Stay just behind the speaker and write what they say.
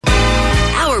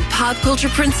pop culture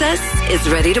princess is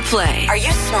ready to play. Are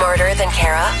you smarter than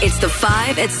Kara? It's the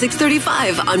 5 at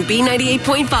 6:35 on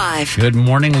B98.5. Good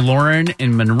morning, Lauren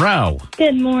in Monroe.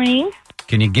 Good morning.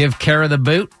 Can you give Kara the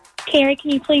boot? Kara, can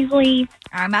you please leave?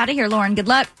 I'm out of here, Lauren. Good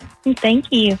luck.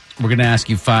 Thank you. We're going to ask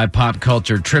you 5 pop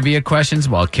culture trivia questions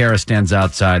while Kara stands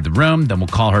outside the room. Then we'll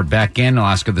call her back in and I'll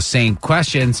ask her the same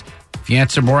questions. If you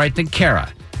answer more right than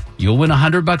Kara, you'll win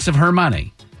 $100 of her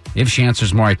money. If she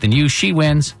answers more right than you, she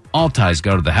wins. All ties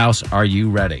go to the house. Are you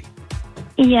ready?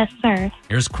 Yes, sir.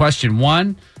 Here's question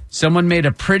 1. Someone made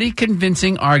a pretty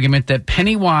convincing argument that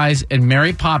Pennywise and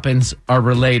Mary Poppins are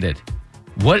related.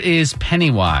 What is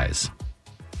Pennywise?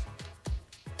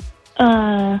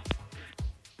 A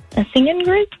singing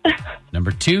group?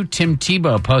 Number 2, Tim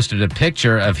Tebow posted a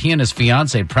picture of he and his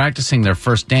fiancée practicing their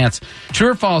first dance.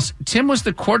 True or false, Tim was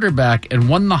the quarterback and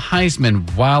won the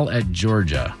Heisman while at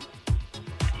Georgia.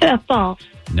 False.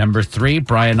 Number 3,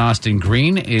 Brian Austin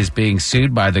Green is being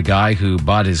sued by the guy who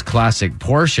bought his classic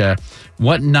Porsche.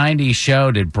 What 90s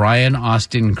show did Brian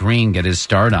Austin Green get his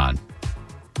start on?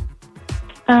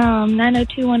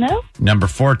 90210. Number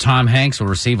 4, Tom Hanks will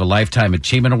receive a Lifetime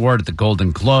Achievement Award at the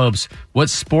Golden Globes. What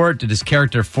sport did his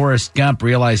character Forrest Gump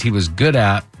realize he was good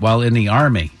at while in the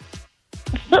Army?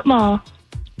 Football.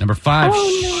 Number 5.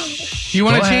 You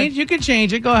want to change? You can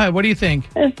change it. Go ahead. What do you think?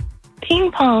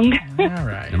 Ping pong. All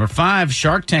right. Number 5,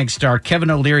 Shark Tank star Kevin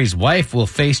O'Leary's wife will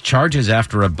face charges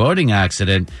after a boating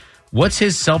accident. What's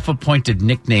his self-appointed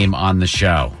nickname on the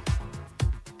show?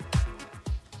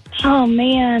 Oh,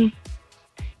 man.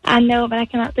 I know, but I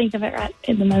cannot think of it right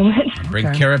at the moment.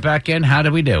 Bring Kara back in. How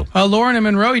did we do? Lauren and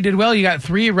Monroe, you did well. You got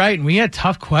 3 right, and we had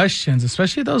tough questions,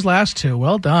 especially those last 2.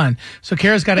 Well done. So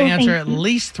Kara's got to answer at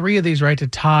least 3 of these right to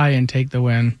tie and take the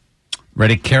win.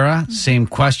 Ready, Kara? Same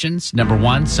questions. Number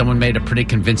 1, someone made a pretty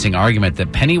convincing argument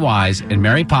that Pennywise and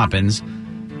Mary Poppins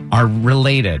are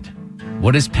related.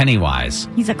 What is Pennywise?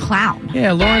 He's a clown.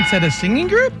 Yeah, Lauren said a singing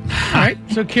group. All right.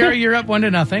 So, Kara, you're up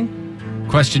 1-0.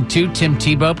 Question 2, Tim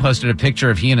Tebow posted a picture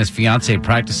of he and his fiancée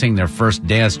practicing their first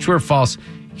dance. True or false,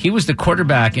 he was the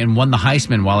quarterback and won the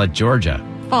Heisman while at Georgia?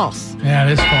 False. Yeah,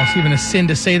 it is false. Even a sin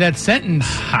to say that sentence.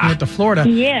 He went to Florida.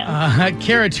 Yeah.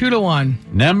 Kara,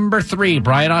 2-1. Number 3,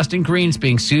 Brian Austin Green's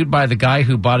being sued by the guy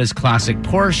who bought his classic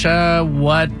Porsche.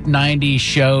 What 90s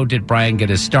show did Brian get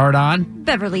his start on?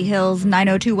 Beverly Hills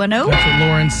 90210. That's what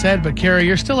Lauren said. But, Kara,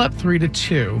 you're still up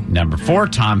 3-2. Number 4,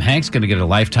 Tom Hanks going to get a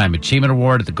Lifetime Achievement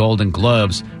Award at the Golden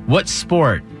Globes. What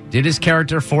sport did his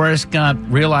character Forrest Gump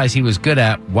realize he was good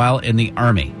at while in the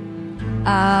Army?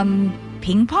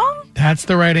 Ping pong? That's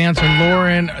the right answer.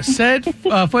 Lauren said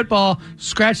football,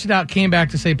 scratched it out, came back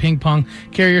to say ping pong.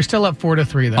 Kara, you're still up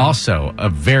 4-3, though. Also, a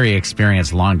very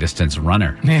experienced long-distance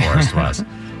runner, Forrest was.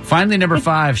 Finally, number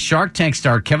 5, Shark Tank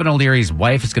star Kevin O'Leary's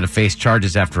wife is going to face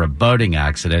charges after a boating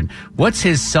accident. What's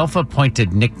his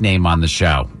self-appointed nickname on the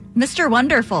show? Mr.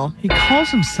 Wonderful. He calls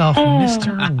himself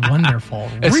Mr. Wonderful.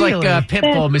 It's really? like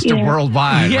Pitbull, Mr.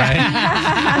 Worldwide, right?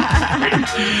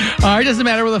 All right, doesn't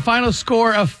matter. With a final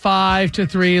score of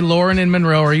 5-3, Lauren and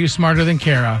Monroe, are you smarter than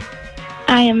Kara?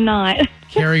 I am not.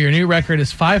 Kara, your new record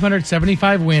is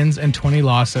 575 wins and 20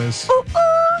 losses. Ooh,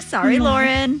 ooh. Sorry,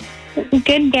 Lauren.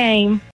 Good game.